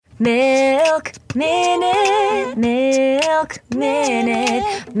Milk Minute, Milk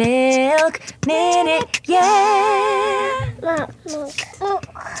Minute, Milk Minute, yeah! Milk.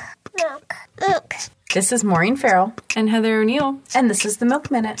 This is Maureen Farrell. And Heather O'Neill. And this is the Milk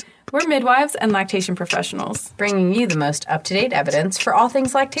Minute. We're midwives and lactation professionals, bringing you the most up-to-date evidence for all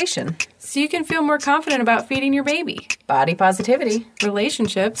things lactation, so you can feel more confident about feeding your baby, body positivity,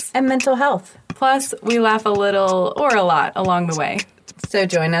 relationships, and mental health. Plus, we laugh a little or a lot along the way. So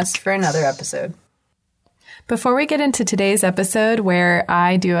join us for another episode. Before we get into today's episode, where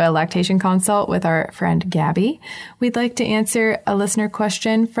I do a lactation consult with our friend Gabby, we'd like to answer a listener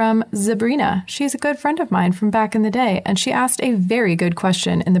question from Zabrina. She's a good friend of mine from back in the day, and she asked a very good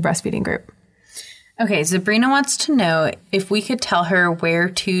question in the breastfeeding group. Okay, Zabrina wants to know if we could tell her where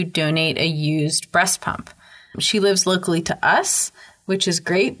to donate a used breast pump. She lives locally to us, which is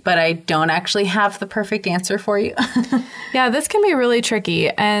great, but I don't actually have the perfect answer for you. Yeah, this can be really tricky,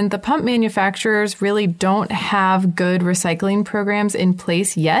 and the pump manufacturers really don't have good recycling programs in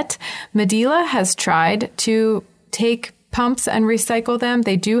place yet. Medela has tried to take pumps and recycle them.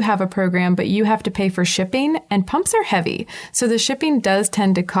 They do have a program, but you have to pay for shipping, and pumps are heavy. So the shipping does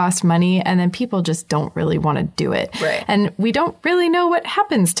tend to cost money, and then people just don't really want to do it. Right. And we don't really know what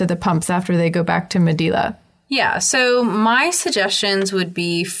happens to the pumps after they go back to Medela. Yeah, so my suggestions would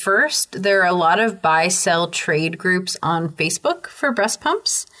be, first, there are a lot of buy-sell trade groups on Facebook for breast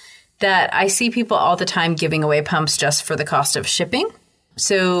pumps that I see people all the time giving away pumps just for the cost of shipping.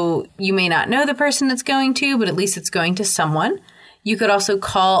 So you may not know the person it's going to, but at least it's going to someone. You could also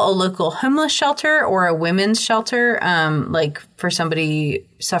call a local homeless shelter or a women's shelter, like for somebody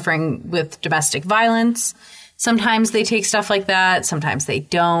suffering with domestic violence. Sometimes they take stuff like that. Sometimes they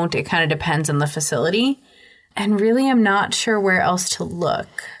don't. It kind of depends on the facility. And really, I'm not sure where else to look.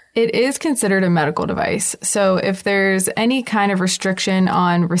 It is considered a medical device. So if there's any kind of restriction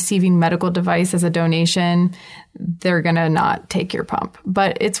on receiving medical device as a donation, they're going to not take your pump.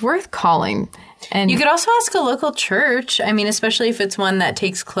 But it's worth calling. And you could also ask a local church. I mean, especially if it's one that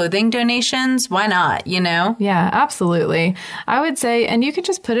takes clothing donations. Why not, you know? Yeah, absolutely. I would say, and you could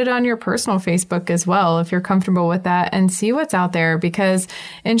just put it on your personal Facebook as well if you're comfortable with that, and see what's out there, because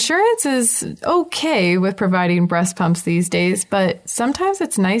insurance is okay with providing breast pumps these days, but sometimes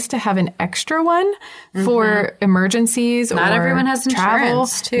it's nice to have an extra one for emergencies. Not or everyone has travel.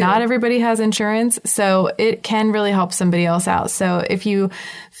 Insurance, too. Not everybody has insurance, so it can really help somebody else out. So if you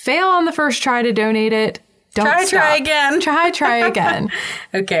fail on the first try to donate it, don't stop. Try again. Try again.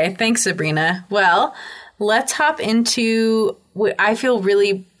 Okay, thanks, Sabrina. Well, let's hop into what I feel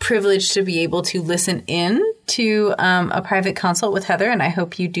really privileged to be able to listen in to a private consult with Heather, and I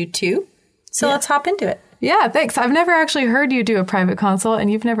hope you do too. So Let's hop into it. Yeah, thanks. I've never actually heard you do a private consult,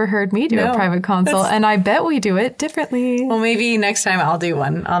 and you've never heard me do a private consult, and I bet we do it differently. Well, maybe next time I'll do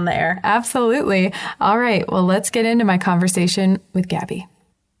one on the air. Absolutely. All right, well, let's get into my conversation with Gabby.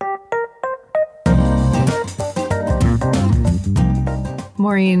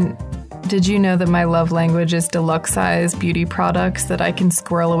 Maureen, did you know that my love language is deluxe size beauty products that I can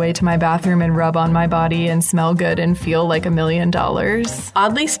squirrel away to my bathroom and rub on my body and smell good and feel like $1 million?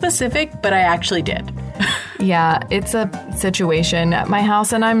 Oddly specific, but I actually did. Yeah, it's a situation at my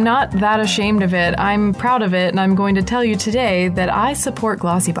house, and I'm not that ashamed of it. I'm proud of it, and I'm going to tell you today that I support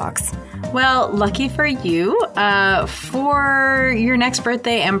Glossybox. Well, lucky for you, for your next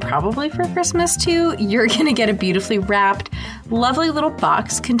birthday and probably for Christmas too, you're going to get a beautifully wrapped, lovely little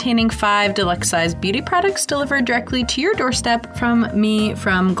box containing 5 deluxe-sized beauty products delivered directly to your doorstep from me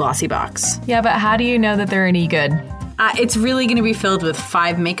from Glossybox. Yeah, but how do you know that they're any good? It's really going to be filled with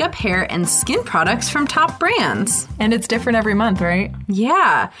 5 makeup, hair, and skin products from top brands. And it's different every month, right?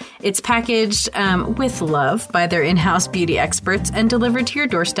 Yeah. It's packaged with love by their in-house beauty experts and delivered to your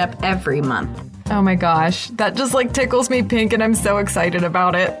doorstep every month. Oh my gosh, that just tickles me pink, and I'm so excited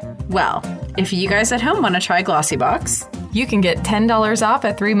about it. Well, if you guys at home want to try Glossybox, you can get $10 off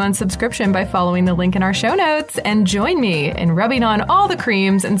a 3-month subscription by following the link in our show notes, and join me in rubbing on all the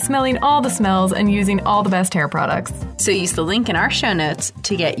creams and smelling all the smells and using all the best hair products. So use the link in our show notes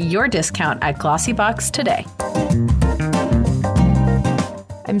to get your discount at Glossybox today.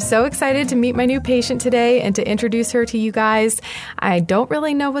 I'm so excited to meet my new patient today and to introduce her to you guys. I don't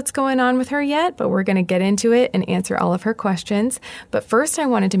really know what's going on with her yet, but we're going to get into it and answer all of her questions. But first, I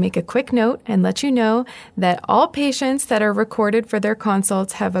wanted to make a quick note and let you know that all patients that are recorded for their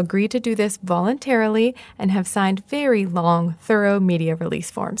consults have agreed to do this voluntarily and have signed very long, thorough media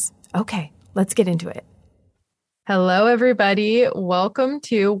release forms. Okay, let's get into it. Hello, everybody. Welcome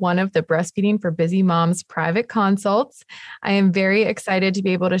to one of the Breastfeeding for Busy Moms private consults. I am very excited to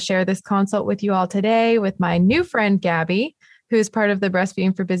be able to share this consult with you all today with my new friend, Gabby, who's part of the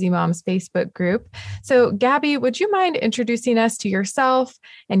Breastfeeding for Busy Moms Facebook group. So Gabby, would you mind introducing us to yourself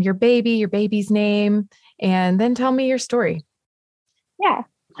and your baby's name, and then tell me your story? Yeah.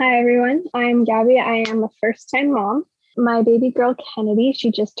 Hi, everyone. I'm Gabby. I am a first-time mom. My baby girl, Kennedy,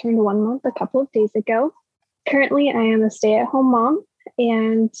 she just turned 1 month a couple of days ago. Currently, I am a stay-at-home mom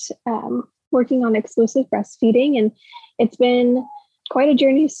and working on exclusive breastfeeding. And it's been quite a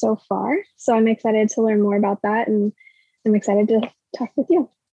journey so far. So I'm excited to learn more about that. And I'm excited to talk with you.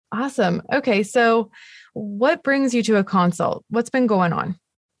 Awesome. Okay. So what brings you to a consult? What's been going on?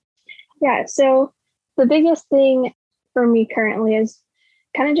 Yeah. So the biggest thing for me currently is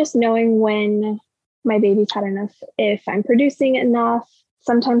kind of just knowing when my baby's had enough, if I'm producing enough.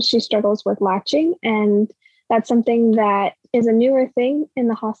 Sometimes she struggles with latching, and that's something that is a newer thing in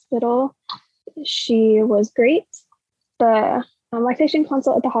the hospital. She was great. The lactation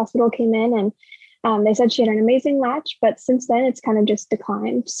consult at the hospital came in and they said she had an amazing latch, but since then it's kind of just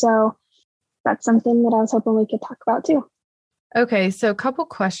declined. So that's something that I was hoping we could talk about too. Okay. So a couple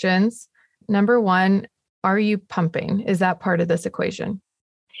questions. Number one, are you pumping? Is that part of this equation?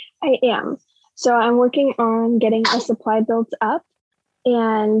 I am. So I'm working on getting a supply built up,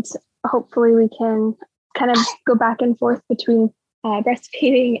 and hopefully we can kind of go back and forth between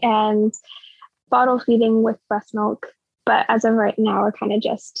breastfeeding and bottle feeding with breast milk. But as of right now, we're kind of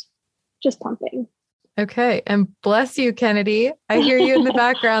just pumping. Okay. And bless you, Kennedy. I hear you in the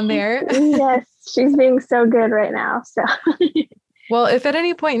background there. Yes, she's being so good right now. So well, if at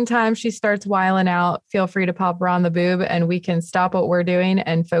any point in time she starts wiling out, feel free to pop her on the boob and we can stop what we're doing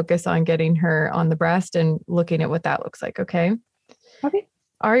and focus on getting her on the breast and looking at what that looks like. Okay. Okay.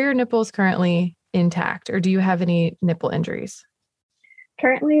 Are your nipples currently intact, or do you have any nipple injuries?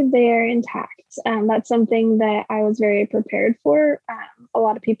 Currently, they're intact. That's something that I was very prepared for. A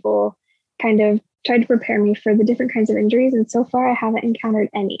lot of people kind of tried to prepare me for the different kinds of injuries, and so far I haven't encountered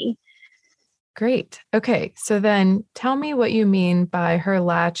any. Great. Okay. So then tell me what you mean by her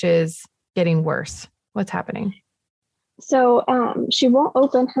latch is getting worse. What's happening? So she won't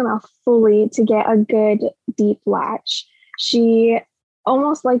open her mouth fully to get a good deep latch. She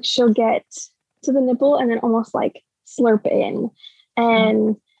almost like she'll get to the nipple and then almost like slurp in.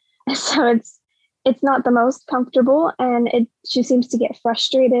 And so it's not the most comfortable, and she seems to get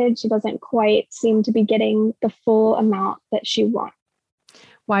frustrated. She doesn't quite seem to be getting the full amount that she wants.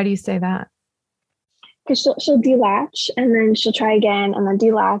 Why do you say that? Because she'll delatch and then she'll try again and then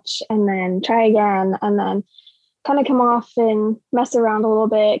delatch and then try again and then kind of come off and mess around a little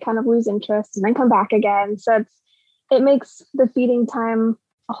bit, kind of lose interest and then come back again. So it makes the feeding time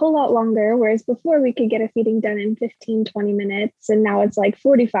a whole lot longer, whereas before we could get a feeding done in 15, 20 minutes, and now it's like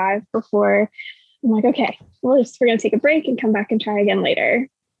 45 before I'm like, okay, we're going to take a break and come back and try again later.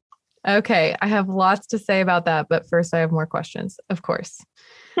 Okay, I have lots to say about that, but first I have more questions, of course.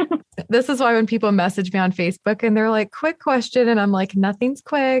 This is why when people message me on Facebook and they're like, quick question, and I'm like, nothing's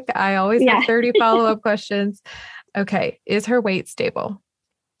quick. I always have 30 follow-up questions. Okay, is her weight stable?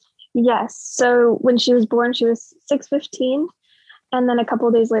 Yes. So when she was born, she was 6'15". And then a couple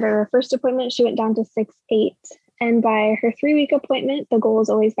of days later, her first appointment, she went down to 6'8". And by her 3-week appointment, the goal is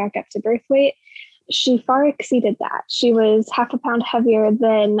always back up to birth weight. She far exceeded that. She was half a pound heavier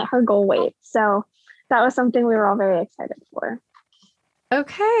than her goal weight. So that was something we were all very excited for.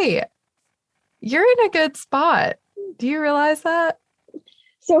 Okay. You're in a good spot. Do you realize that?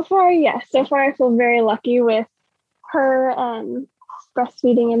 So far, yes. So far, I feel very lucky with her and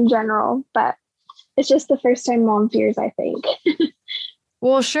breastfeeding in general, but it's just the first time mom fears, I think.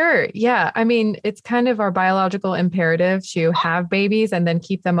 Well, sure. Yeah. I mean, it's kind of our biological imperative to have babies and then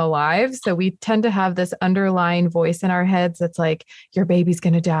keep them alive. So we tend to have this underlying voice in our heads that's like, your baby's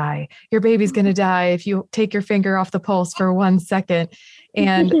going to die. Your baby's going to die if you take your finger off the pulse for 1 second.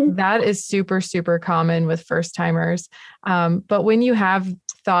 And that is super, super common with first timers. But when you have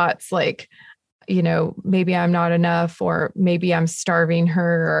thoughts like, you know, maybe I'm not enough, or maybe I'm starving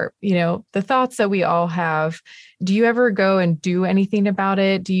her, or, you know, the thoughts that we all have, do you ever go and do anything about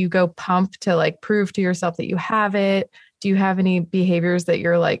it? Do you go pump to like prove to yourself that you have it? Do you have any behaviors that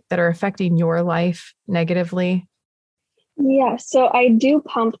you're like, that are affecting your life negatively? Yeah, so I do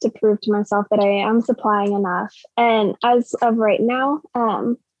pump to prove to myself that I am supplying enough. And as of right now,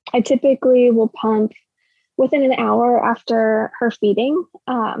 I typically will pump within an hour after her feeding.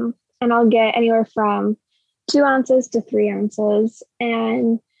 And I'll get anywhere from 2 ounces to 3 ounces.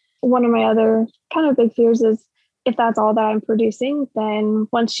 And one of my other kind of big fears is if that's all that I'm producing, then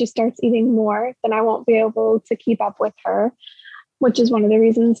once she starts eating more, then I won't be able to keep up with her, which is one of the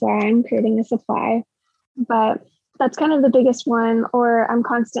reasons why I'm creating a supply. But that's kind of the biggest one. Or I'm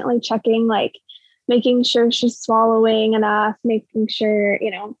constantly checking, like, making sure she's swallowing enough, making sure,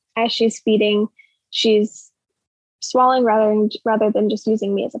 as she's feeding, she's swallowing rather than just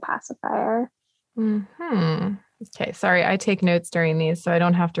using me as a pacifier. Mm-hmm. Okay. Sorry. I take notes during these, so I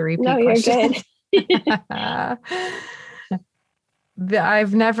don't have to repeat No, you're questions. good.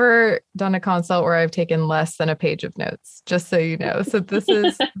 I've never done a consult where I've taken less than a page of notes, just so you know. So this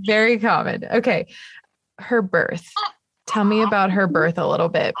is very common. Okay. Her birth. Tell me about her birth a little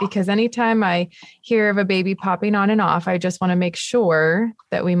bit, because anytime I hear of a baby popping on and off, I just want to make sure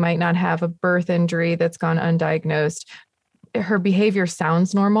that we might not have a birth injury that's gone undiagnosed. Her behavior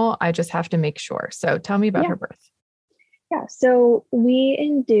sounds normal. I just have to make sure. So tell me about her birth. Yeah. So we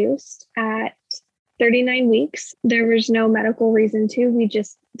induced at 39 weeks. There was no medical reason to. We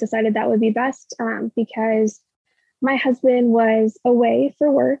just decided that would be best because my husband was away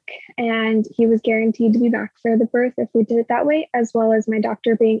for work and he was guaranteed to be back for the birth if we did it that way, as well as my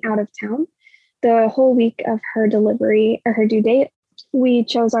doctor being out of town the whole week of her delivery or her due date. We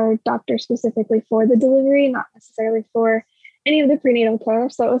chose our doctor specifically for the delivery, not necessarily for any of the prenatal care.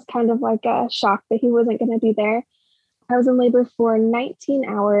 So it was kind of like a shock that he wasn't going to be there. I was in labor for 19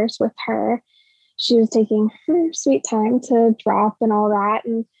 hours with her. She was taking her sweet time to drop and all that.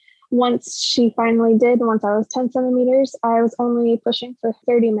 And once she finally did, once I was 10 centimeters, I was only pushing for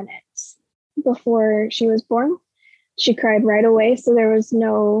 30 minutes before she was born. She cried right away. So there was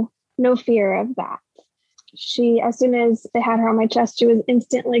no fear of that. As soon as they had her on my chest, she was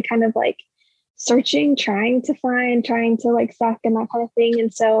instantly kind of like searching, trying to like suck and that kind of thing.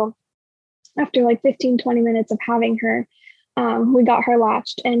 And so after like 15, 20 minutes of having her, we got her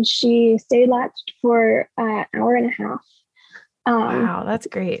latched and she stayed latched for an hour and a half. Wow, that's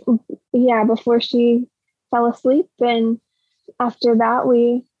great. Yeah, before she fell asleep. And after that,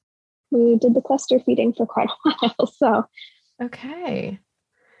 we did the cluster feeding for quite a while. So, okay.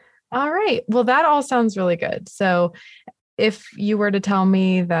 All right. Well, that all sounds really good. So if you were to tell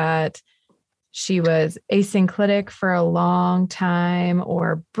me that she was asynclitic for a long time,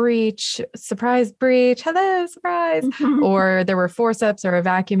 or surprise breech, hello, surprise, or there were forceps or a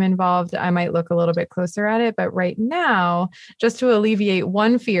vacuum involved, I might look a little bit closer at it. But right now, just to alleviate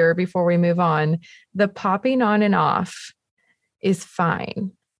one fear before we move on, the popping on and off is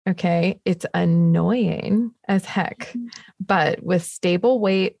fine. Okay. It's annoying as heck, but with stable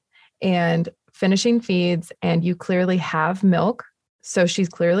weight and finishing feeds, and you clearly have milk. So she's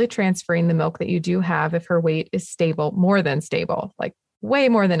clearly transferring the milk that you do have if her weight is stable, more than stable, like way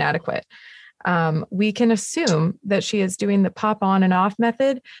more than adequate. We can assume that she is doing the pop on and off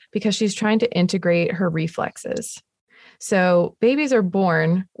method because she's trying to integrate her reflexes. So babies are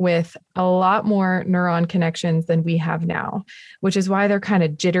born with a lot more neuron connections than we have now, which is why they're kind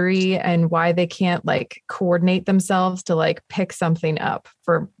of jittery and why they can't like coordinate themselves to like pick something up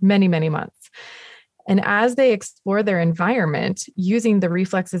for many, many months. And as they explore their environment using the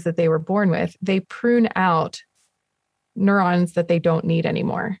reflexes that they were born with, they prune out neurons that they don't need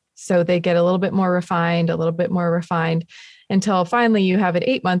anymore. So they get a little bit more refined, until finally you have an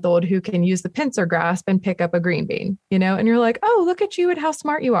 8-month-old who can use the pincer grasp and pick up a green bean, and you're like, oh, look at you and how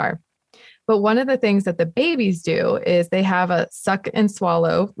smart you are. But one of the things that the babies do is they have a suck and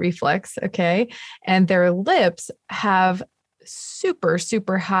swallow reflex. Okay. And their lips have super,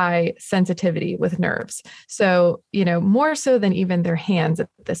 super high sensitivity with nerves. So, more so than even their hands at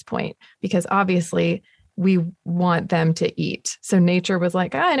this point, because obviously we want them to eat. So nature was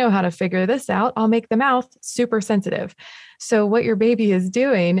like, I know how to figure this out. I'll make the mouth super sensitive. So what your baby is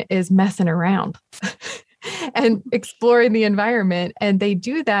doing is messing around and exploring the environment. And they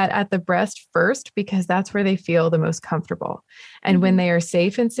do that at the breast first, because that's where they feel the most comfortable. And when they are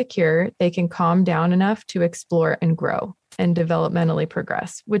safe and secure, they can calm down enough to explore and grow and developmentally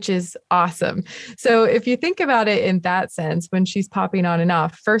progress, which is awesome. So if you think about it in that sense, when she's popping on and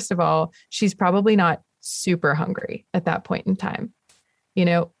off, first of all, she's probably not super hungry at that point in time.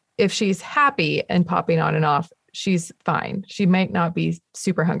 If she's happy and popping on and off, she's fine. She might not be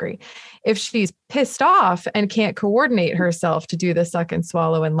super hungry. If she's pissed off and can't coordinate herself to do the suck and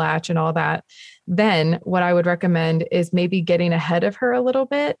swallow and latch and all that, then what I would recommend is maybe getting ahead of her a little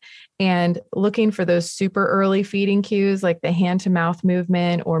bit and looking for those super early feeding cues, like the hand to mouth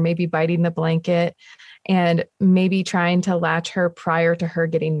movement, or maybe biting the blanket, and maybe trying to latch her prior to her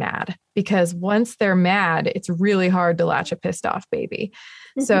getting mad. Because once they're mad, it's really hard to latch a pissed off baby.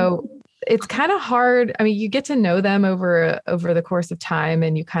 So it's kind of hard. I mean, you get to know them over the course of time,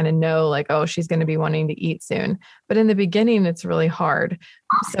 and you kind of know like, oh, she's going to be wanting to eat soon. But in the beginning, it's really hard.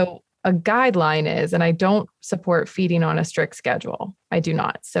 So a guideline is, and I don't support feeding on a strict schedule. I do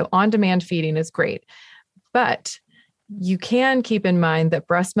not. So on-demand feeding is great. But you can keep in mind that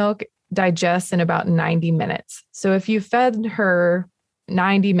breast milk digests in about 90 minutes. So if you fed her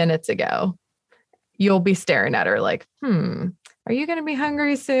 90 minutes ago, you'll be staring at her like, are you going to be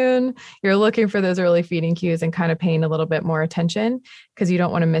hungry soon? You're looking for those early feeding cues and kind of paying a little bit more attention because you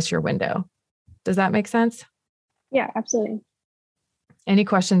don't want to miss your window. Does that make sense? Yeah, absolutely. Any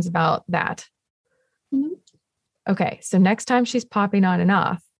questions about that? Mm-hmm. Okay. So next time she's popping on and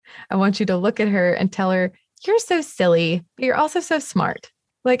off, I want you to look at her and tell her, you're so silly, but you're also so smart.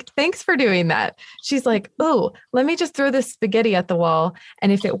 Like, thanks for doing that. She's like, oh, let me just throw this spaghetti at the wall.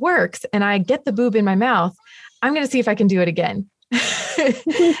 And if it works and I get the boob in my mouth, I'm going to see if I can do it again.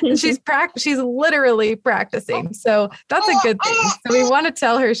 And she's literally practicing. So that's a good thing. So we want to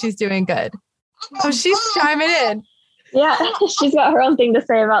tell her she's doing good. Oh, she's chiming in. Yeah, she's got her own thing to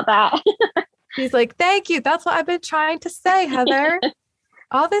say about that. She's like, thank you. That's what I've been trying to say, Heather,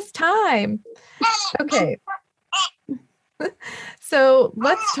 all this time. Okay. So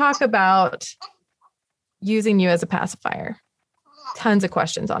let's talk about using you as a pacifier. Tons of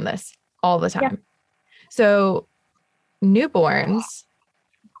questions on this all the time. Yeah. So newborns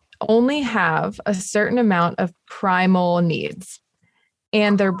only have a certain amount of primal needs,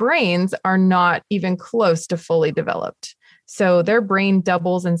 and their brains are not even close to fully developed. So their brain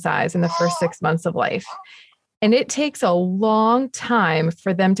doubles in size in the first 6 months of life. And it takes a long time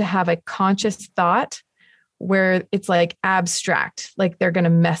for them to have a conscious thought where it's like abstract, like they're going to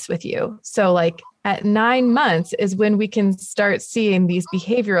mess with you. So like at 9 months is when we can start seeing these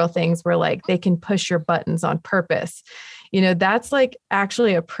behavioral things where like they can push your buttons on purpose. You know, that's like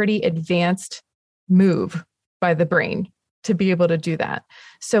actually a pretty advanced move by the brain to be able to do that.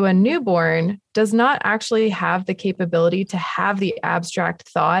 So a newborn does not actually have the capability to have the abstract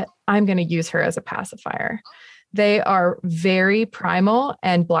thought, I'm going to use her as a pacifier. They are very primal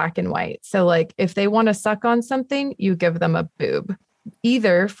and black and white. So like if they want to suck on something, you give them a boob,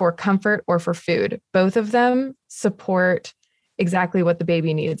 either for comfort or for food. Both of them support exactly what the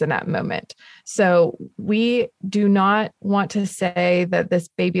baby needs in that moment. So we do not want to say that this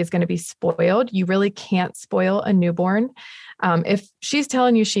baby is going to be spoiled. You really can't spoil a newborn. If she's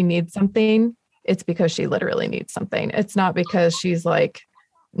telling you she needs something, it's because she literally needs something. It's not because she's like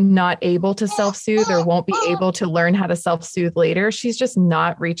not able to self-soothe or won't be able to learn how to self-soothe later. She's just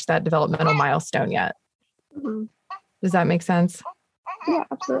not reached that developmental milestone yet. Mm-hmm. Does that make sense? Yeah,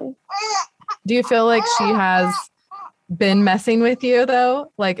 absolutely. Do you feel like she has been messing with you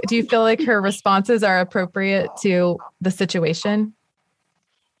though? Like, do you feel like her responses are appropriate to the situation?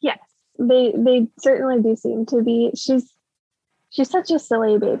 Yes, they certainly do seem to be. She's such a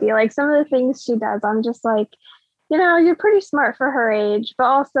silly baby. Like some of the things she does, I'm just like, you know, you're pretty smart for her age, but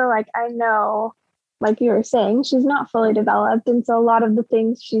also like, I know, like you were saying, she's not fully developed. And so a lot of the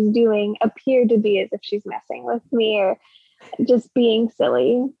things she's doing appear to be as if she's messing with me or just being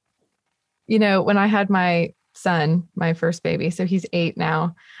silly. You know, when I had my son, my first baby, so he's 8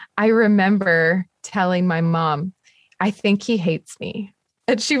 now, I remember telling my mom, I think he hates me.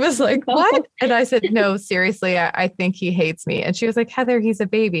 And she was like, what? And I said, no, seriously, I think he hates me. And she was like, Heather, he's a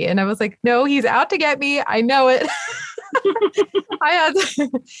baby. And I was like, no, he's out to get me. I know it.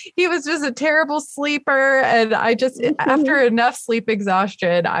 He was just a terrible sleeper. And I just, after enough sleep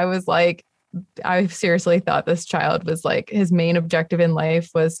exhaustion, I was like, I seriously thought this child was like, his main objective in life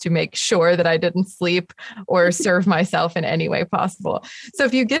was to make sure that I didn't sleep or serve myself in any way possible. So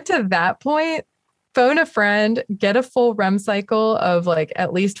if you get to that point, phone a friend, get a full REM cycle of like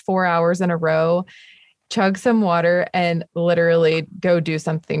at least 4 hours in a row, chug some water, and literally go do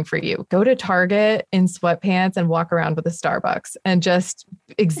something for you. Go to Target in sweatpants and walk around with a Starbucks and just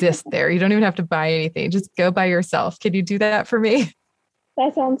exist there. You don't even have to buy anything. Just go by yourself. Can you do that for me?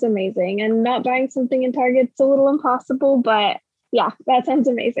 That sounds amazing. And not buying something in Target's a little impossible, but yeah, that sounds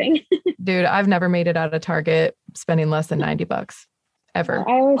amazing. Dude, I've never made it out of Target spending less than $90 ever.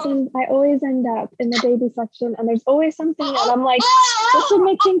 I always end up in the baby section, and there's always something that I'm like, this would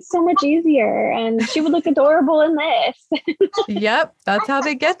make things so much easier, and she would look adorable in this. Yep, that's how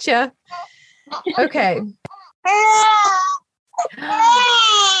they get you. Okay.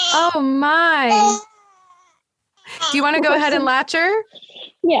 Oh my. Do you want to go ahead and latch her?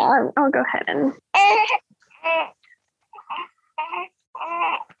 Yeah, I'll go ahead and.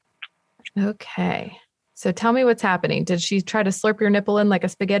 Okay. So tell me what's happening. Did she try to slurp your nipple in like a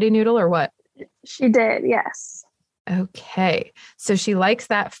spaghetti noodle or what? She did, yes. Okay. So she likes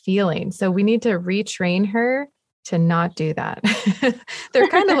that feeling. So we need to retrain her to not do that. They're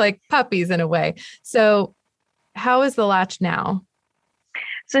kind of like puppies in a way. So how is the latch now?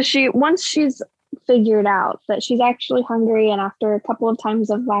 So once she's figured out that she's actually hungry, and after a couple of times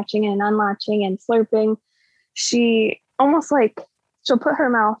of latching and unlatching and slurping, she almost like she'll put her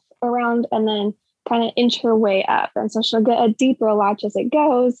mouth around and then kind of inch her way up. And so she'll get a deeper latch as it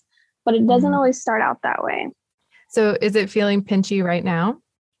goes, but it doesn't always start out that way. So is it feeling pinchy right now?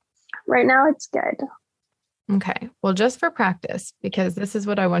 Right now it's good. Okay. Well, just for practice, because this is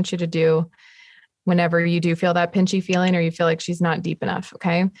what I want you to do whenever you do feel that pinchy feeling or you feel like she's not deep enough.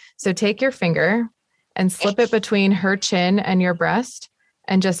 Okay. So take your finger and slip it between her chin and your breast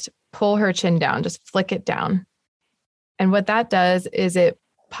and just pull her chin down, just flick it down. And what that does is it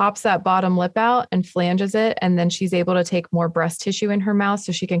pops that bottom lip out and flanges it. And then she's able to take more breast tissue in her mouth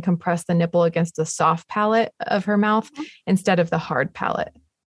so she can compress the nipple against the soft palate of her mouth instead of the hard palate.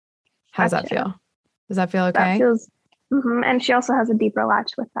 How's that feel? Does that feel okay? That feels, and she also has a deeper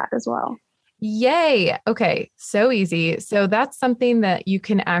latch with that as well. Yay. Okay. So easy. So that's something that you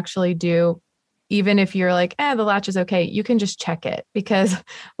can actually do. Even if you're like, the latch is okay, you can just check it, because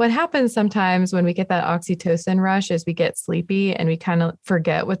what happens sometimes when we get that oxytocin rush is we get sleepy and we kind of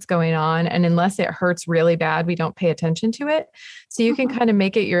forget what's going on. And unless it hurts really bad, we don't pay attention to it. So you can kind of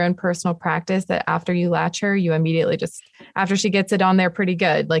make it your own personal practice that after you latch her, you immediately just, after she gets it on there pretty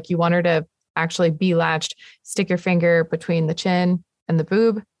good, like you want her to actually be latched, stick your finger between the chin and the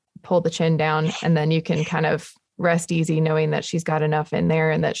boob, pull the chin down, and then you can kind of rest easy knowing that she's got enough in there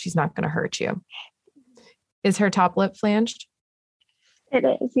and that she's not going to hurt you. Is her top lip flanged? It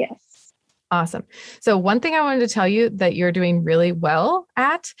is, yes. Awesome. So one thing I wanted to tell you that you're doing really well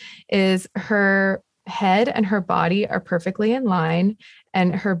at is her head and her body are perfectly in line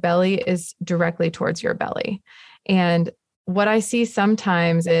and her belly is directly towards your belly. And what I see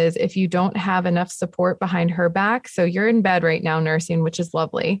sometimes is if you don't have enough support behind her back, so you're in bed right now nursing, which is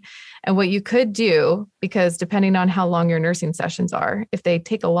lovely. And what you could do, because depending on how long your nursing sessions are, if they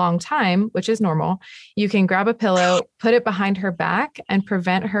take a long time, which is normal, you can grab a pillow, put it behind her back and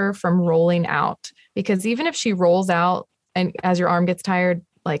prevent her from rolling out. Because even if she rolls out and as your arm gets tired,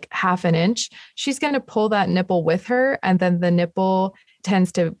 like half an inch, she's going to pull that nipple with her. And then the nipple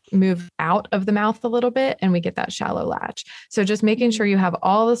tends to move out of the mouth a little bit and we get that shallow latch. So just making sure you have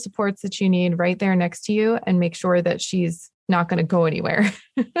all the supports that you need right there next to you and make sure that she's not going to go anywhere.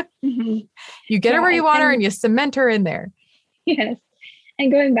 You get her where you want her and you cement her in there. Yes.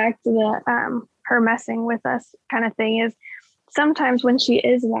 And going back to the her messing with us kind of thing is sometimes when she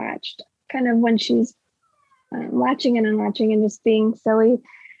is latched, kind of when she's latching and unlatching and just being silly,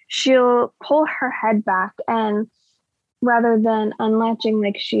 she'll pull her head back and rather than unlatching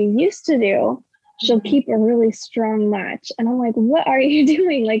like she used to do, she'll keep a really strong latch. And I'm like, what are you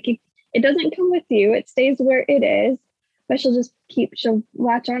doing? Like, it doesn't come with you. It stays where it is, but she'll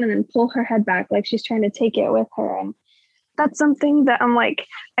latch on and then pull her head back like she's trying to take it with her. And that's something that I'm like,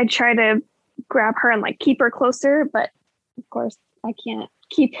 I try to grab her and like keep her closer, but of course I can't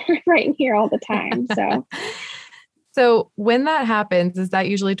keep her right here all the time. So when that happens, is that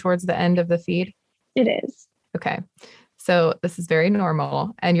usually towards the end of the feed? It is. Okay. So this is very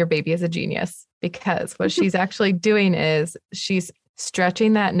normal and your baby is a genius because what she's actually doing is she's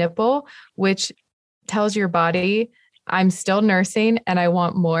stretching that nipple, which tells your body, I'm still nursing and I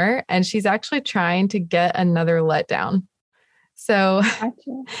want more. And she's actually trying to get another letdown. So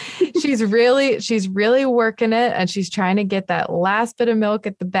she's really working it and she's trying to get that last bit of milk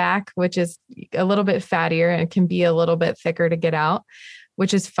at the back, which is a little bit fattier and can be a little bit thicker to get out,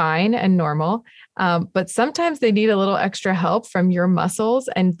 which is fine and normal. But sometimes they need a little extra help from your muscles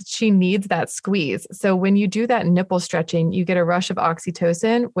and she needs that squeeze. So when you do that nipple stretching, you get a rush of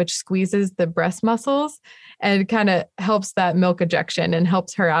oxytocin, which squeezes the breast muscles and kind of helps that milk ejection and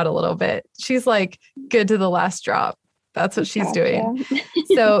helps her out a little bit. She's like good to the last drop. That's what she's doing.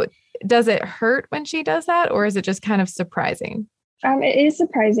 So does it hurt when she does that or is it just kind of surprising? It is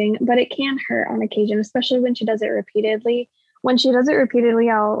surprising, but it can hurt on occasion, especially when she does it repeatedly. When she does it repeatedly,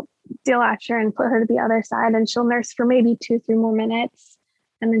 I'll delatch her and put her to the other side and she'll nurse for maybe 2-3 more minutes.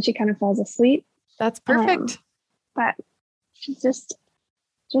 And then she kind of falls asleep. That's perfect. But she's just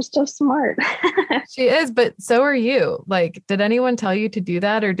so smart. She is, but so are you. Like, did anyone tell you to do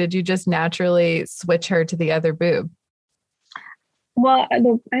that? Or did you just naturally switch her to the other boob? Well, I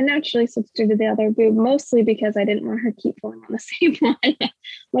naturally switched her to the other boob, mostly because I didn't want her to keep falling on the same one.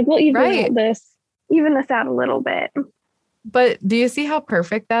 Like, we'll even this out a little bit. But do you see how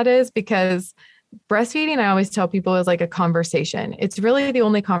perfect that is? Because breastfeeding, I always tell people, is like a conversation. It's really the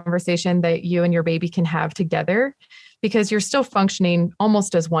only conversation that you and your baby can have together because you're still functioning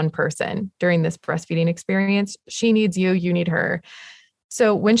almost as one person during this breastfeeding experience. She needs you, you need her.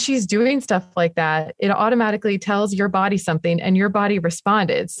 So when she's doing stuff like that, it automatically tells your body something and your body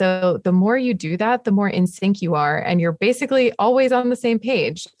responded. So the more you do that, the more in sync you are. And you're basically always on the same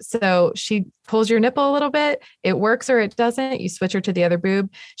page. So she pulls your nipple a little bit, it works or it doesn't. You switch her to the other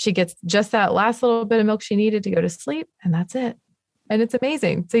boob. She gets just that last little bit of milk she needed to go to sleep. And that's it. And it's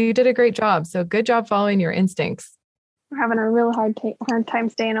amazing. So you did a great job. So good job following your instincts. We're having a real hard time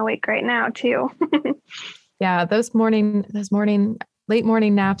staying awake right now too. Yeah. Those late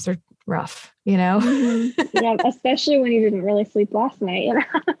morning naps are rough, Yeah, especially when you didn't really sleep last night,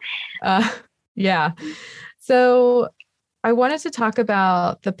 Yeah. So I wanted to talk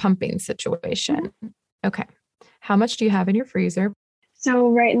about the pumping situation. Okay. How much do you have in your freezer? So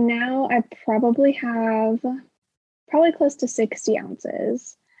right now I probably have close to 60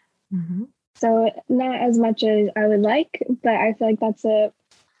 ounces. Mm-hmm. So not as much as I would like, but I feel like that's a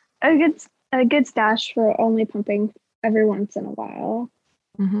good stash for only pumping every once in a while.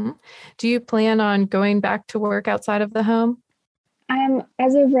 Mm-hmm. Do you plan on going back to work outside of the home?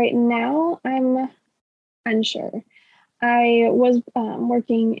 As of right now, I'm unsure. I was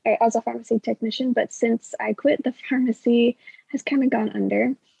working as a pharmacy technician, but since I quit, the pharmacy has kind of gone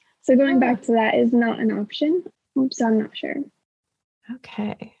under. So going back to that is not an option. So I'm not sure.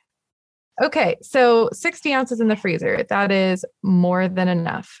 Okay. So 60 ounces in the freezer, that is more than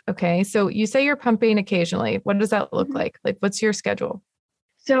enough. Okay. So you say you're pumping occasionally. What does that look like? Like, what's your schedule?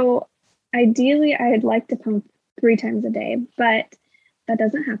 So ideally, I'd like to pump 3 times a day, but that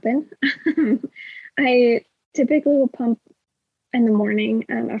doesn't happen. I typically will pump in the morning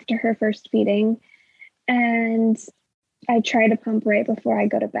after her first feeding, and I try to pump right before I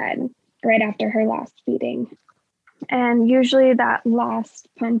go to bed, right after her last feeding. And usually that last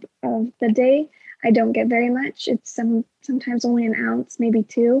pump of the day, I don't get very much. It's sometimes only an ounce, maybe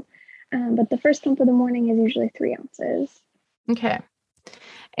 2. But the first pump of the morning is usually 3 ounces. Okay.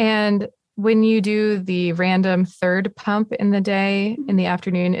 And when you do the random third pump in the day, in the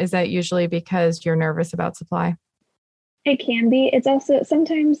afternoon, is that usually because you're nervous about supply? It can be. It's also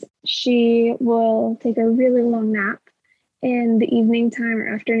sometimes she will take a really long nap in the evening time or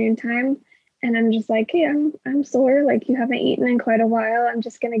afternoon time. And I'm just like, hey, I'm sore. Like, you haven't eaten in quite a while. I'm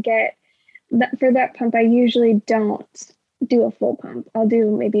just going to get that. For that pump, I usually don't do a full pump. I'll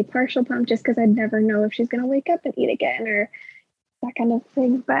do maybe partial pump just because I'd never know if she's going to wake up and eat again or that kind of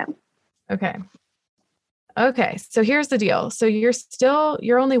thing. But Okay. So here's the deal. So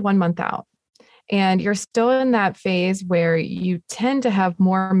you're only 1 month out and you're still in that phase where you tend to have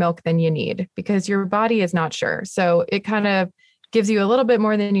more milk than you need because your body is not sure. So it kind of gives you a little bit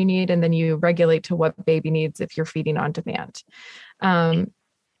more than you need, and then you regulate to what baby needs if you're feeding on demand.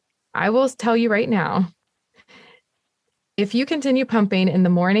 I will tell you right now, if you continue pumping in the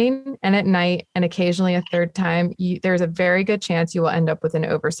morning and at night and occasionally a third time, there's a very good chance you will end up with an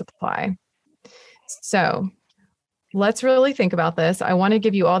oversupply. So let's really think about this. I want to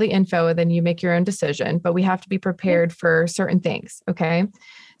give you all the info and then you make your own decision, but we have to be prepared for certain things. Okay.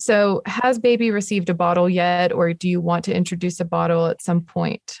 So has baby received a bottle yet, or do you want to introduce a bottle at some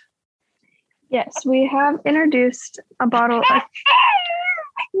point? Yes, we have introduced a bottle.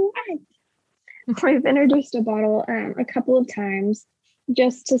 We've introduced a bottle a couple of times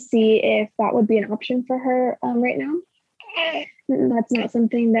just to see if that would be an option for her right now. That's not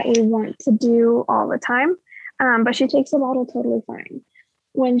something that we want to do all the time, but she takes the bottle totally fine.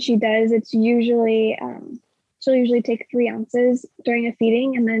 When she does, it's usually she'll usually take 3 ounces during a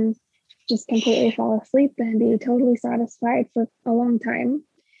feeding and then just completely fall asleep and be totally satisfied for a long time.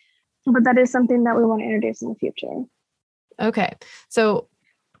 But that is something that we want to introduce in the future. Okay. So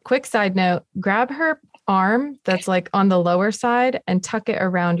quick side note, grab her arm that's like on the lower side and tuck it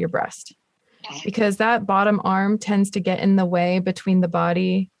around your breast, because that bottom arm tends to get in the way between her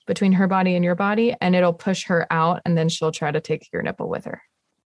body and your body, and it'll push her out, and then she'll try to take your nipple with her.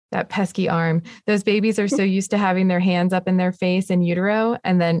 That pesky arm. Those babies are so used to having their hands up in their face in utero,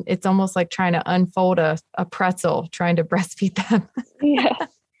 and then it's almost like trying to unfold a pretzel, trying to breastfeed them.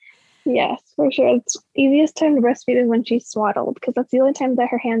 Yes, for sure. It's easiest time to breastfeed is when she's swaddled, because that's the only time that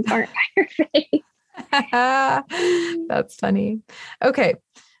her hands aren't by her face. That's funny. Okay.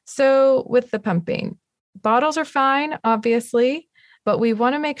 So with the pumping, bottles are fine, obviously, but we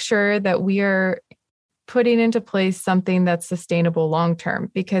want to make sure that we are putting into place something that's sustainable long-term,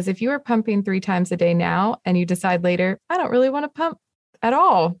 because if you are pumping 3 times a day now and you decide later, I don't really want to pump at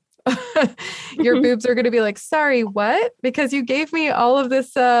all, your boobs are going to be like, sorry, what? Because you gave me all of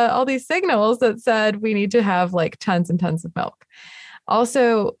this, all these signals that said we need to have like tons and tons of milk.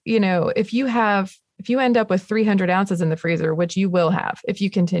 Also, if you end up with 300 ounces in the freezer, which you will have if you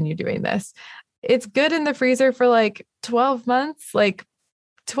continue doing this, it's good in the freezer for like 12 months. Like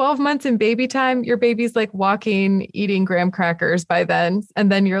 12 months in baby time, your baby's like walking, eating graham crackers by then.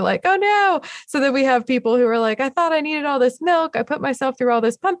 And then you're like, oh no. So then we have people who are like, I thought I needed all this milk. I put myself through all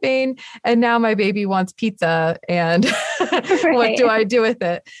this pumping and now my baby wants pizza. And what do I do with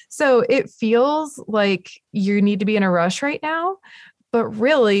it? So it feels like you need to be in a rush right now. But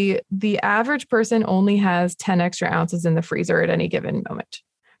really, the average person only has 10 extra ounces in the freezer at any given moment.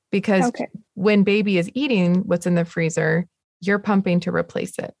 Because when baby is eating what's in the freezer, you're pumping to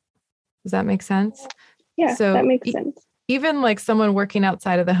replace it. Does that make sense? Yeah, so that makes sense. Even like someone working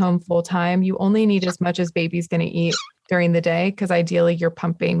outside of the home full time, you only need as much as baby's going to eat during the day, because ideally you're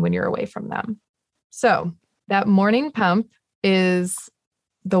pumping when you're away from them. So that morning pump is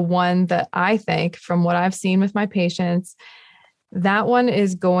the one that I think, from what I've seen with my patients, that one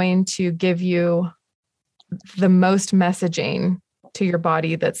is going to give you the most messaging to your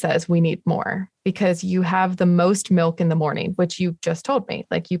body that says we need more, because you have the most milk in the morning, which you just told me.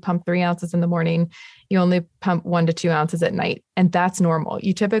 Like you pump 3 ounces in the morning, you only pump 1 to 2 ounces at night. And that's normal.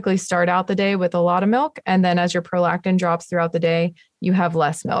 You typically start out the day with a lot of milk. And then as your prolactin drops throughout the day, you have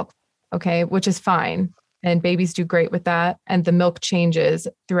less milk. Okay. Which is fine. And babies do great with that. And the milk changes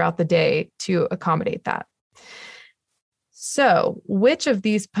throughout the day to accommodate that. So which of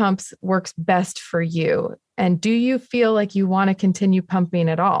these pumps works best for you? And do you feel like you want to continue pumping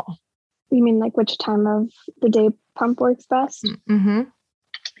at all? You mean like which time of the day pump works best? Mm-hmm.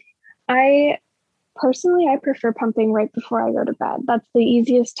 I prefer pumping right before I go to bed. That's the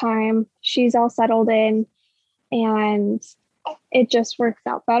easiest time. She's all settled in and it just works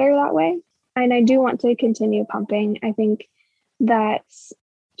out better that way. And I do want to continue pumping. I think that's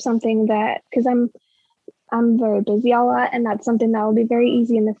something that, because I'm very busy a lot, and that's something that will be very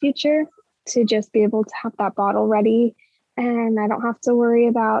easy in the future to just be able to have that bottle ready. And I don't have to worry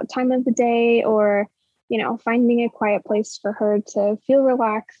about time of the day or, finding a quiet place for her to feel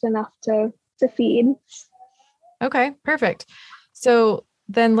relaxed enough to feed. Okay, perfect. So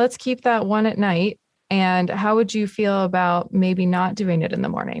then let's keep that one at night. And how would you feel about maybe not doing it in the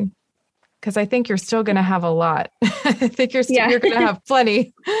morning? Because I think you're still going to have a lot. I think you're going to have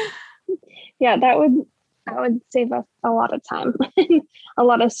plenty. Yeah, that would save us a lot of time, a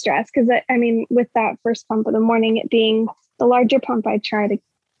lot of stress. Because with that first pump of the morning, it being the larger pump, I try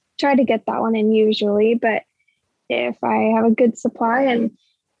to get that one in usually. But if I have a good supply and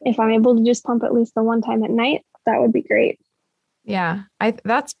if I'm able to just pump at least the one time at night, that would be great. Yeah,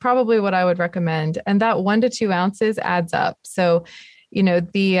 that's probably what I would recommend. And that 1 to 2 ounces adds up. So,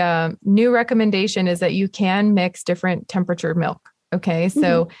 the new recommendation is that you can mix different temperature milk. Okay.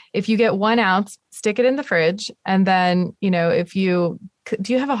 So if you get 1 ounce, stick it in the fridge. And then, do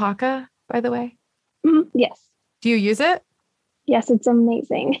you have a Haakaa, by the way? Yes. Do you use it? Yes. It's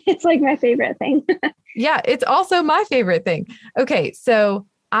amazing. It's like my favorite thing. Yeah. It's also my favorite thing. Okay. So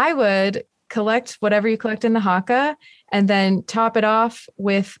I would collect whatever you collect in the Haakaa and then top it off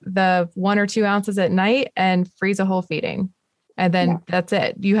with the 1 or 2 ounces at night and freeze a whole feeding. And then that's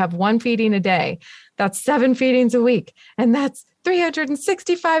it. You have 1 feeding a day. That's 7 feedings a week. And that's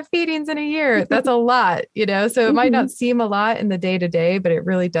 365 feedings in a year. That's a lot, so it might not seem a lot in the day to day, but it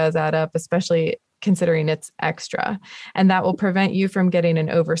really does add up, especially considering it's extra. And that will prevent you from getting an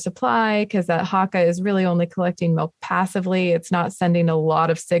oversupply, because that Haakaa is really only collecting milk passively. It's not sending a lot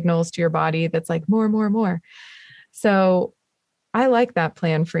of signals to your body that's like more, more, more. So I like that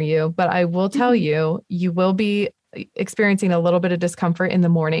plan for you, but I will tell you, you will be experiencing a little bit of discomfort in the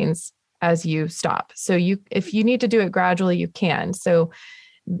mornings as you stop. So if you need to do it gradually, you can. So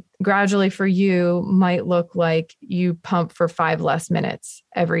gradually for you might look like you pump for 5 less minutes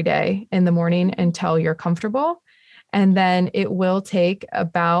every day in the morning until you're comfortable. And then it will take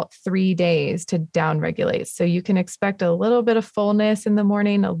about 3 days to downregulate. So you can expect a little bit of fullness in the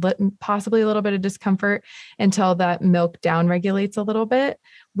morning, possibly a little bit of discomfort until that milk downregulates a little bit.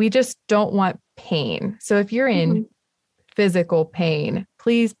 We just don't want pain. So if you're in physical pain,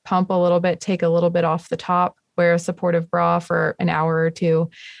 please pump a little bit, take a little bit off the top, wear a supportive bra for an hour or 2,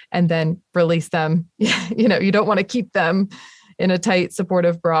 and then release them. You don't want to keep them in a tight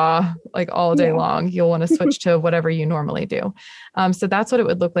supportive bra like all day long. You'll want to switch to whatever you normally do. So that's what it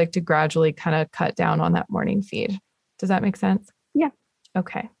would look like to gradually kind of cut down on that morning feed. Does that make sense? Yeah.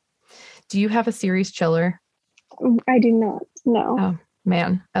 Okay. Do you have a series chiller? I do not. No. Oh,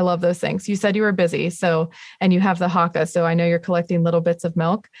 man, I love those things. You said you were busy, and you have the Haakaa, so I know you're collecting little bits of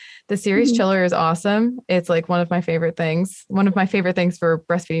milk. The series chiller is awesome. It's like one of my favorite things for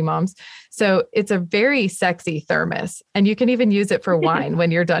breastfeeding moms. So it's a very sexy thermos, and you can even use it for wine when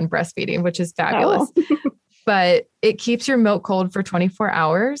you're done breastfeeding, which is fabulous. But it keeps your milk cold for 24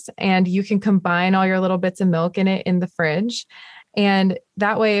 hours, and you can combine all your little bits of milk in it in the fridge. And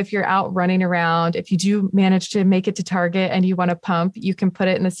that way, if you're out running around, if you do manage to make it to Target and you want to pump, you can put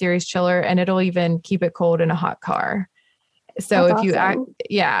it in the series chiller and it'll even keep it cold in a hot car. So That's if awesome.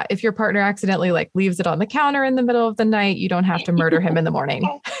 if your partner accidentally like leaves it on the counter in the middle of the night, you don't have to murder him in the morning.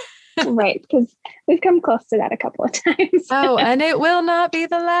 Right. Because we've come close to that a couple of times. Oh, and it will not be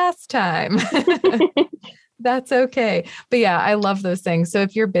the last time. That's okay. But yeah, I love those things. So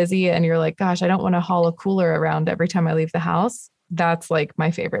if you're busy and you're like, gosh, I don't want to haul a cooler around every time I leave the house, that's like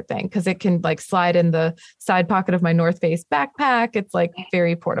my favorite thing because it can like slide in the side pocket of my North Face backpack. It's like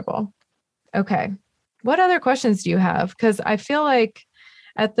very portable. Okay. What other questions do you have? Because I feel like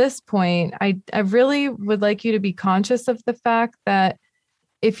at this point, I really would like you to be conscious of the fact that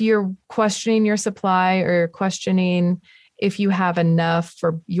if you're questioning your supply or questioning if you have enough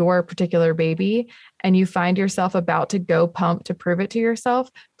for your particular baby and you find yourself about to go pump to prove it to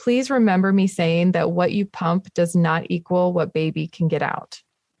yourself, please remember me saying that what you pump does not equal what baby can get out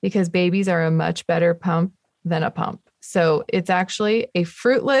because babies are a much better pump than a pump. So it's actually a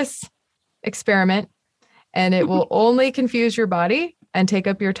fruitless experiment and it will only confuse your body and take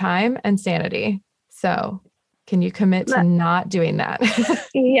up your time and sanity. So can you commit to not doing that?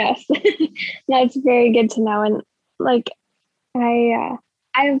 Yes, that's very good to know. And like, I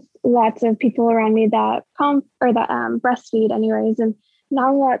have lots of people around me that pump or that breastfeed anyways, and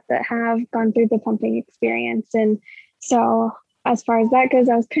not a lot that have gone through the pumping experience. And so as far as that goes,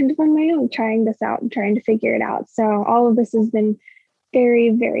 I was kind of on my own trying this out and trying to figure it out. So all of this has been very,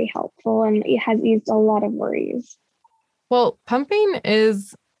 very helpful and it has eased a lot of worries. Well, pumping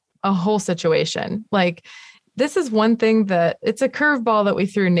is a whole situation. Like, this is one thing that it's a curveball that we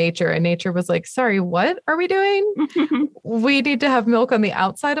threw nature, and nature was like, sorry, what are we doing? We need to have milk on the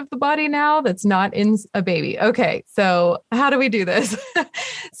outside of the body now that's not in a baby. Okay, so how do we do this?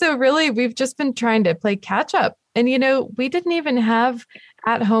 So really, we've just been trying to play catch up. And, we didn't even have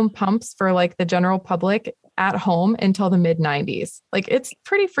at-home pumps for like the general public at home until the mid-90s. Like, it's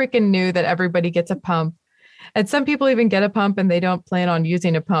pretty freaking new that everybody gets a pump. And some people even get a pump and they don't plan on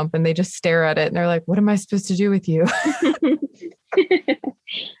using a pump and they just stare at it and they're like, what am I supposed to do with you?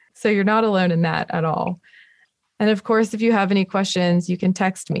 So you're not alone in that at all. And of course, if you have any questions, you can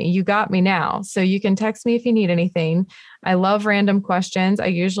text me. You got me now. So you can text me if you need anything. I love random questions. I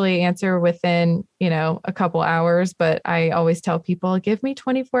usually answer within, a couple hours, but I always tell people, give me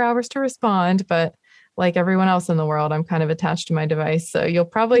 24 hours to respond. But like everyone else in the world, I'm kind of attached to my device. So you'll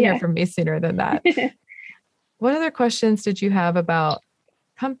probably hear from me sooner than that. What other questions did you have about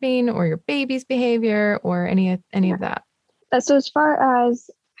pumping or your baby's behavior or any of that? So as far as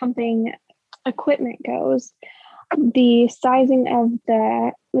pumping equipment goes, the sizing of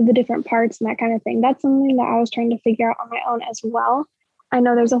the different parts and that kind of thing, that's something that I was trying to figure out on my own as well. I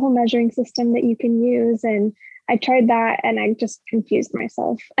know there's a whole measuring system that you can use, and I tried that and I just confused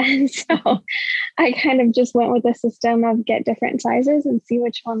myself. And so I kind of just went with a system of get different sizes and see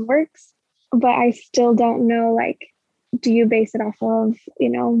which one works. But I still don't know, like, do you base it off of,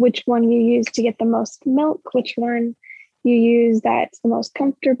 which one you use to get the most milk, which one you use that's the most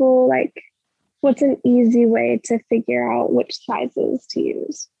comfortable? Like, what's an easy way to figure out which sizes to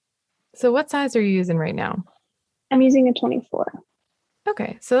use? So what size are you using right now? I'm using a 24.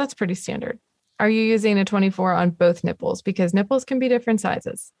 Okay, so that's pretty standard. Are you using a 24 on both nipples? Because nipples can be different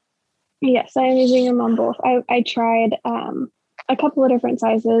sizes. Yes, I am using them on both. I tried a couple of different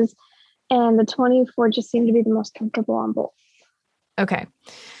sizes. And the 24 just seemed to be the most comfortable on both. Okay.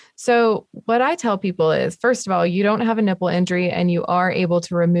 So what I tell people is, first of all, you don't have a nipple injury and you are able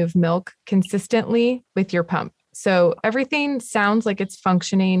to remove milk consistently with your pump. So everything sounds like it's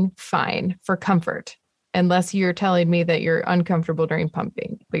functioning fine for comfort, unless you're telling me that you're uncomfortable during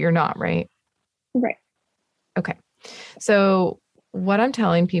pumping, but you're not, right? Right. Okay. So what I'm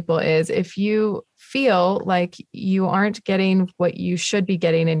telling people is if you feel like you aren't getting what you should be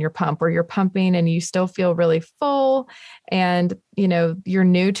getting in your pump, or you're pumping and you still feel really full and, you're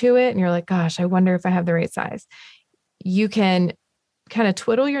new to it and you're like, gosh, I wonder if I have the right size. You can kind of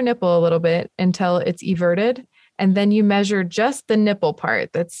twiddle your nipple a little bit until it's everted. And then you measure just the nipple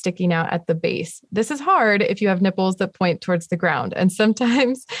part that's sticking out at the base. This is hard if you have nipples that point towards the ground. And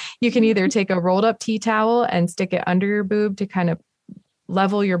sometimes you can either take a rolled up tea towel and stick it under your boob to kind of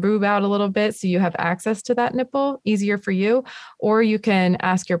level your boob out a little bit so you have access to that nipple, easier for you. Or you can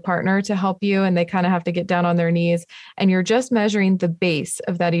ask your partner to help you and they kind of have to get down on their knees and you're just measuring the base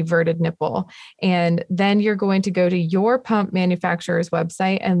of that everted nipple. And then you're going to go to your pump manufacturer's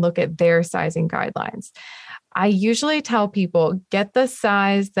website and look at their sizing guidelines. I usually tell people, get the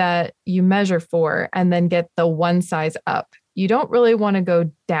size that you measure for and then get the one size up, you don't really want to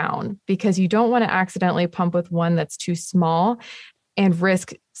go down because you don't want to accidentally pump with one that's too small and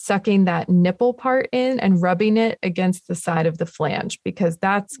risk sucking that nipple part in and rubbing it against the side of the flange, because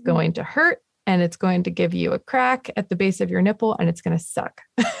that's going to hurt and it's going to give you a crack at the base of your nipple and it's going to suck.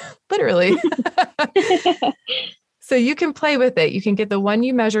 Literally. So you can play with it. You can get the one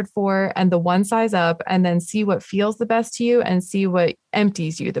you measured for and the one size up, and then see what feels the best to you and see what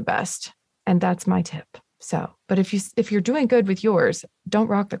empties you the best. And that's my tip. So, but if you're doing good with yours, don't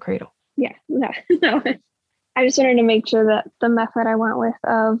rock the cradle. Yeah, no. I just wanted to make sure that the method I went with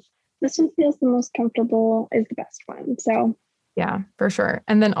of this one feels the most comfortable is the best one. So yeah, for sure.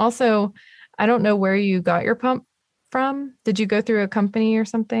 And then also, I don't know where you got your pump from. Did you go through a company or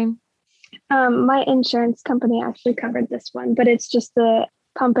something? My insurance company actually covered this one, but it's just the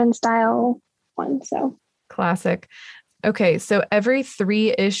pump and style one. So classic. Okay. So every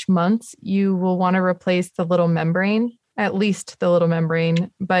 3-ish months, you will want to replace the little membrane, at least the little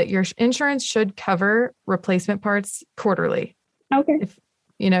membrane, but your insurance should cover replacement parts quarterly. Okay. If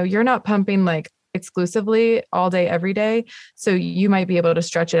you're not pumping like exclusively all day, every day. So you might be able to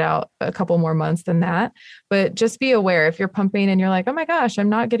stretch it out a couple more months than that. But just be aware if you're pumping and you're like, oh my gosh, I'm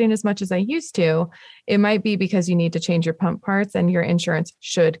not getting as much as I used to, it might be because you need to change your pump parts, and your insurance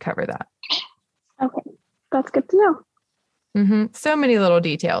should cover that. Okay. That's good to know. Mm-hmm. So many little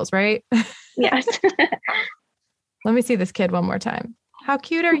details, right? Yes. Let me see this kid one more time. How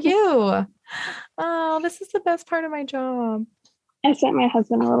cute are you? Oh, this is the best part of my job. I sent my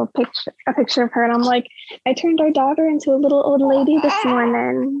husband a picture of her, and I'm like, I turned our daughter into a little old lady this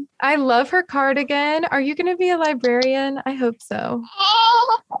morning. I love her cardigan. Are you going to be a librarian? I hope so.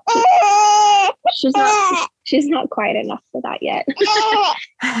 She's not quiet enough for that yet.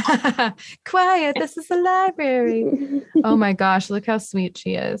 Quiet. This is a library. Oh my gosh. Look how sweet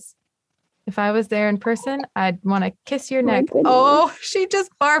she is. If I was there in person, I'd want to kiss your neck. Oh, she just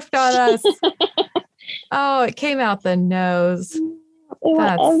barfed on us. Oh, it came out the nose. It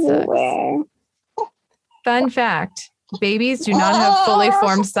went everywhere. Fun fact, babies do not have fully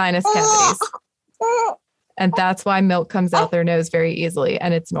formed sinus cavities. And that's why milk comes out their nose very easily,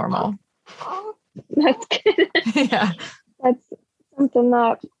 and it's normal. That's good. Yeah. That's something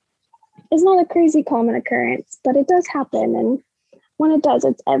that is not a crazy common occurrence, but it does happen. And when it does,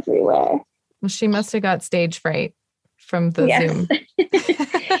 it's everywhere. Well, she must have got stage fright from the Zoom.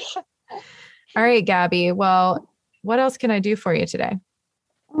 All right, Gabby. Well, what else can I do for you today?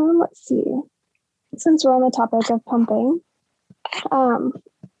 Let's see. Since we're on the topic of pumping,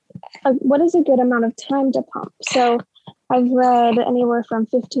 what is a good amount of time to pump? So I've read anywhere from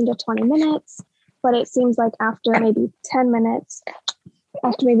 15 to 20 minutes, but it seems like after maybe 10 minutes,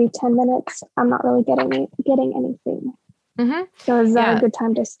 I'm not really getting anything. Mm-hmm. So is that a good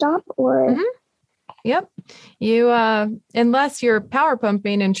time to stop, or? Mm-hmm. Yep. You, unless you're power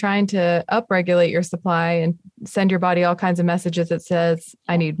pumping and trying to upregulate your supply and send your body all kinds of messages that says,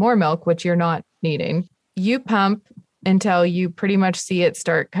 I need more milk, which you're not needing, you pump until you pretty much see it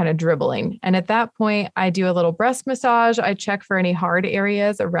start kind of dribbling. And at that point, I do a little breast massage. I check for any hard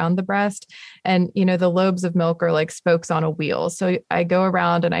areas around the breast. And, the lobes of milk are like spokes on a wheel. So I go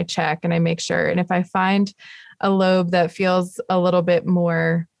around and I check and I make sure. And if I find a lobe that feels a little bit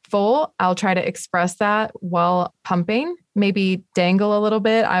more full, I'll try to express that while pumping, maybe dangle a little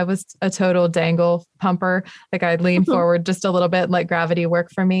bit. I was a total dangle pumper. Like I'd lean forward just a little bit and let gravity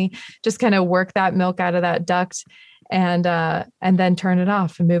work for me, just kind of work that milk out of that duct and then turn it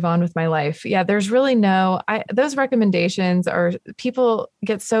off and move on with my life. Yeah, there's really those recommendations are, people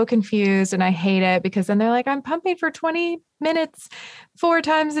get so confused and I hate it because then they're like, I'm pumping for 20 minutes 4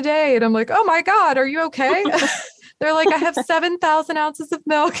 times a day. And I'm like, oh my God, are you okay? They're like, I have 7,000 ounces of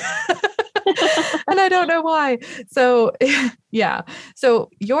milk and I don't know why. So yeah. So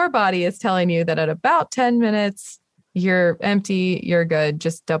your body is telling you that at about 10 minutes, you're empty, you're good.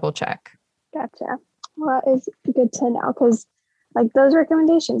 Just double check. Gotcha. Well, that is good to know, because like those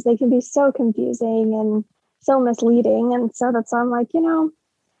recommendations, they can be so confusing and so misleading. And so that's why I'm like, I'm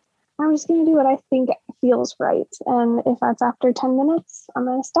just going to do what I think feels right. And if that's after 10 minutes, I'm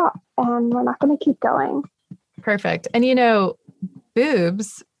going to stop and we're not going to keep going. Perfect. And,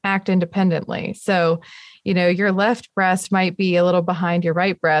 boobs act independently. So, your left breast might be a little behind your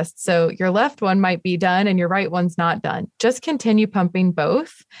right breast. So your left one might be done and your right one's not done. Just continue pumping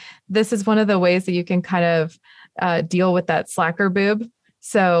both. This is one of the ways that you can kind of deal with that slacker boob.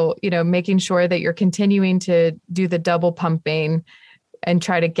 So, making sure that you're continuing to do the double pumping and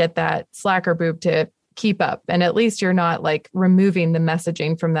try to get that slacker boob to keep up. And at least you're not like removing the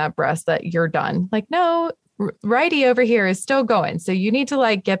messaging from that breast that you're done. Like, no, righty over here is still going. So you need to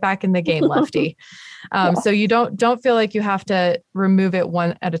like get back in the game, lefty. So you don't feel like you have to remove it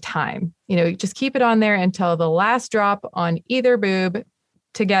one at a time. You know, just keep it on there until the last drop on either boob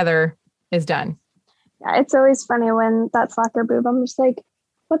together is done. Yeah, it's always funny when that slacker boob, I'm just like,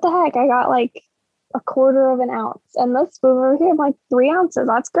 what the heck? I got like a 1/4 of an ounce. And this boob over here, I'm like 3 ounces.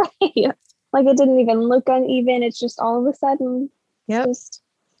 That's great. Like it didn't even look uneven. It's just all of a sudden. Yep.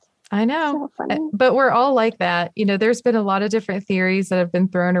 I know, but we're all like that. You know, there's been a lot of different theories that have been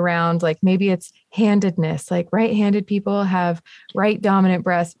thrown around. Like maybe it's handedness, like right-handed people have right dominant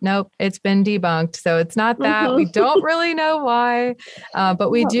breasts. Nope, it's been debunked. So it's not that. We don't really know why,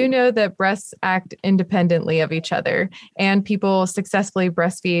 but we do know that breasts act independently of each other, and people successfully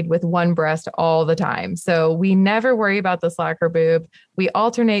breastfeed with one breast all the time. So we never worry about the slacker boob. We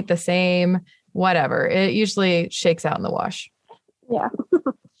alternate the same, whatever. It usually shakes out in the wash. Yeah.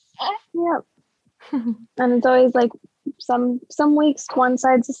 Yep. And it's always like some weeks one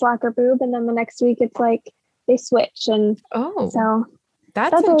side's a slacker boob, and then the next week it's like they switch. And so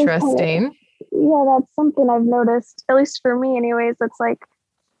that's interesting. That's something I've noticed, at least for me anyways. It's like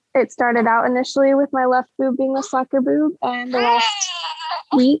it started out initially with my left boob being the slacker boob, and the last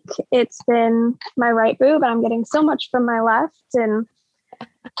week it's been my right boob, and I'm getting so much from my left. And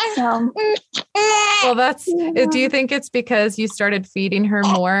so, well, do you think it's because you started feeding her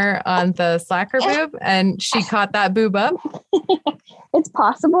more on the slacker boob and she caught that boob up? It's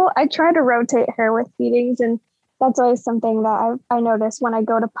possible. I try to rotate her with feedings, and that's always something that I notice when I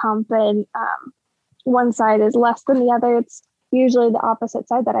go to pump and one side is less than the other. It's usually the opposite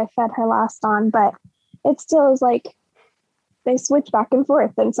side that I fed her last on, but it still is like they switch back and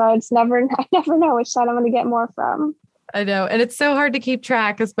forth. And so I never know which side I'm going to get more from. I know. And it's so hard to keep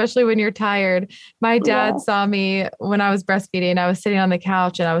track, especially when you're tired. My dad saw me when I was breastfeeding. I was sitting on the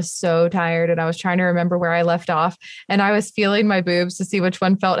couch and I was so tired and I was trying to remember where I left off. And I was feeling my boobs to see which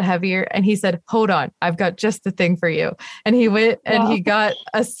one felt heavier. And he said, hold on, I've got just the thing for you. And he went and he got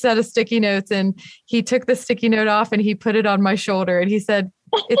a set of sticky notes, and he took the sticky note off and he put it on my shoulder. And he said,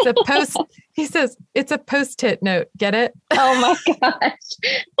 he says, it's a post-it note. Get it? Oh my gosh.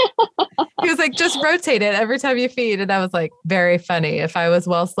 He was like, just rotate it every time you feed. And I was like, very funny. If I was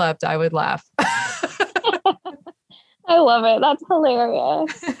well slept, I would laugh. I love it. That's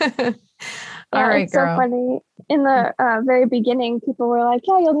hilarious. All right, it's girl. So funny. In the very beginning, people were like,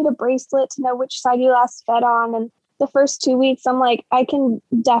 yeah, you'll need a bracelet to know which side you last fed on. And the first 2 weeks, I'm like, I can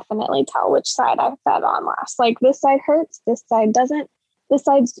definitely tell which side I fed on last. Like this side hurts, this side doesn't. This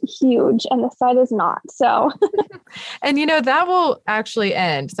side's huge and this side is not. So, and you know, that will actually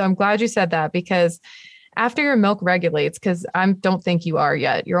end. So I'm glad you said that, because after your milk regulates, because I don't think you are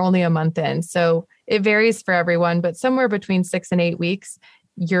yet, you're only a month in. So it varies for everyone, but somewhere between 6 and 8 weeks,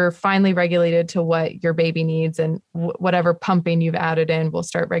 you're finally regulated to what your baby needs, and whatever pumping you've added in will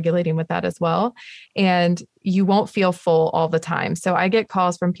start regulating with that as well. And you won't feel full all the time. So I get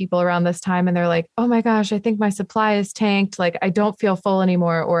calls from people around this time and they're like, oh my gosh, I think my supply is tanked. Like I don't feel full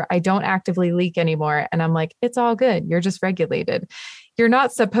anymore, or I don't actively leak anymore. And I'm like, it's all good. You're just regulated. You're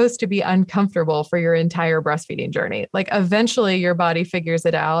not supposed to be uncomfortable for your entire breastfeeding journey. Like eventually your body figures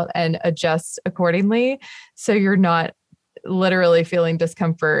it out and adjusts accordingly. So you're not literally feeling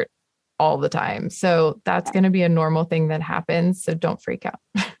discomfort all the time. So that's going to be a normal thing that happens. So don't freak out.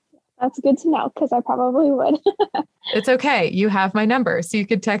 That's good to know, because I probably would. It's okay. You have my number. So you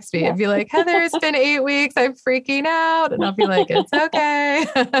could text me and be like, Heather, it's been 8 weeks. I'm freaking out. And I'll be like, it's okay.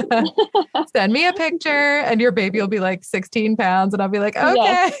 Send me a picture. And your baby will be like 16 pounds. And I'll be like,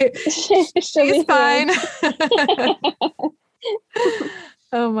 okay, she's fine.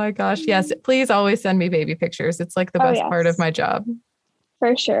 Oh my gosh. Yes. Please always send me baby pictures. It's like the best part of my job.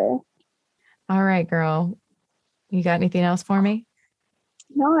 For sure. All right, girl. You got anything else for me?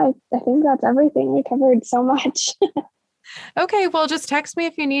 No, I think that's everything. We covered so much. Okay. Well, just text me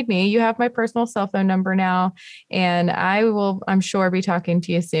if you need me. You have my personal cell phone number now, and I will, I'm sure, be talking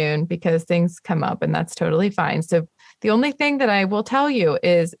to you soon, because things come up and that's totally fine. So the only thing that I will tell you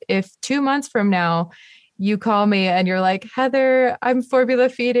is if 2 months from now, you call me and you're like, Heather, I'm formula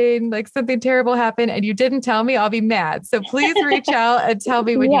feeding, like something terrible happened and you didn't tell me, I'll be mad. So please reach out and tell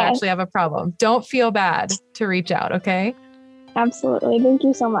me when you actually have a problem. Don't feel bad to reach out. Okay. Absolutely. Thank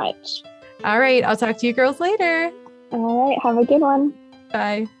you so much. All right. I'll talk to you girls later. All right. Have a good one.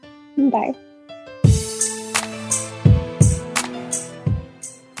 Bye. Bye.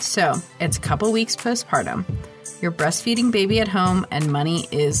 So it's a couple weeks postpartum. You're breastfeeding baby at home and money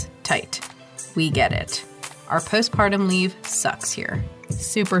is tight. We get it. Our postpartum leave sucks here.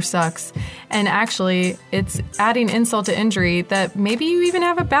 Super sucks. And actually, it's adding insult to injury that maybe you even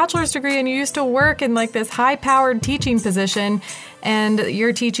have a bachelor's degree and you used to work in like this high-powered teaching position, and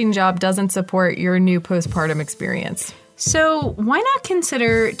your teaching job doesn't support your new postpartum experience. So why not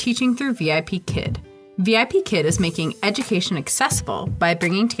consider teaching through VIP Kid? VIP Kid is making education accessible by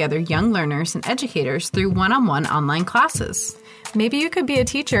bringing together young learners and educators through one-on-one online classes. Maybe you could be a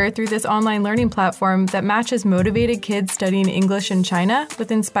teacher through this online learning platform that matches motivated kids studying English in China with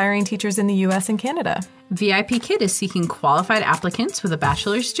inspiring teachers in the US and Canada. VIP Kid is seeking qualified applicants with a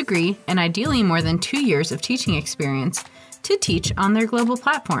bachelor's degree and ideally more than 2 years of teaching experience to teach on their global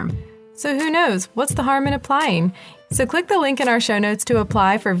platform. So who knows? What's the harm in applying? So click the link in our show notes to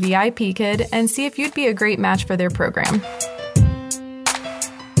apply for VIP Kid and see if you'd be a great match for their program.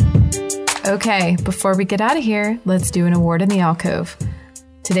 Okay, before we get out of here, let's do an award in the alcove.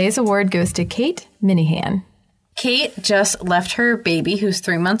 Today's award goes to Kate Minihan. Kate just left her baby, who's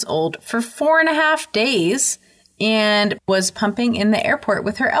 3 months old, for 4.5 days and was pumping in the airport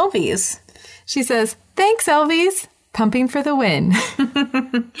with her Elvies. She says, "Thanks, Elvies. Pumping for the win."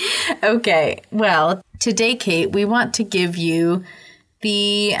 Okay, well, today, Kate, we want to give you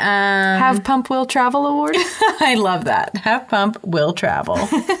the... Have Pump Will Travel Award. I love that. Have Pump Will Travel.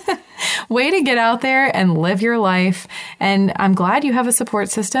 Way to get out there and live your life. And I'm glad you have a support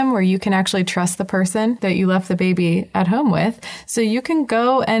system where you can actually trust the person that you left the baby at home with, so you can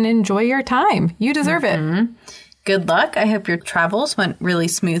go and enjoy your time. You deserve it. Good luck. I hope your travels went really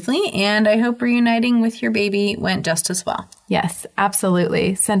smoothly, and I hope reuniting with your baby went just as well. Yes,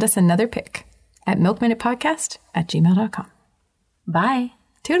 absolutely. Send us another pic at milkminutepodcast@gmail.com. Bye.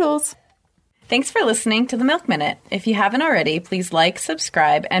 Toodles. Thanks for listening to the Milk Minute. If you haven't already, please like,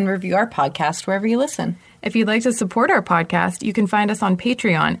 subscribe, and review our podcast wherever you listen. If you'd like to support our podcast, you can find us on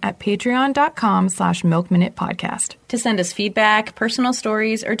Patreon at patreon.com/milkminutepodcast. To send us feedback, personal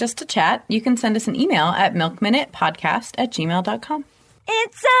stories, or just to chat, you can send us an email at milkminutepodcast@gmail.com.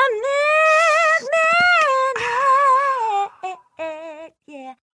 It's a Milk Minute.